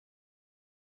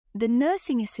The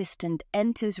nursing assistant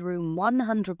enters room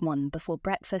 101 before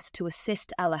breakfast to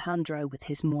assist Alejandro with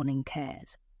his morning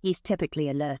cares. He's typically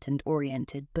alert and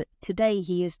oriented, but today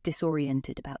he is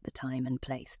disoriented about the time and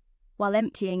place. While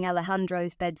emptying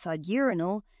Alejandro's bedside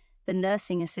urinal, the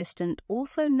nursing assistant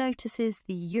also notices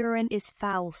the urine is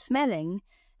foul-smelling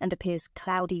and appears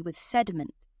cloudy with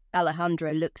sediment.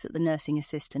 Alejandro looks at the nursing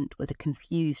assistant with a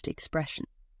confused expression.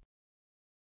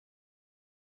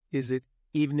 Is it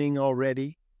evening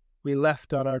already? We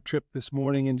left on our trip this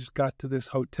morning and just got to this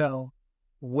hotel.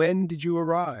 When did you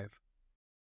arrive?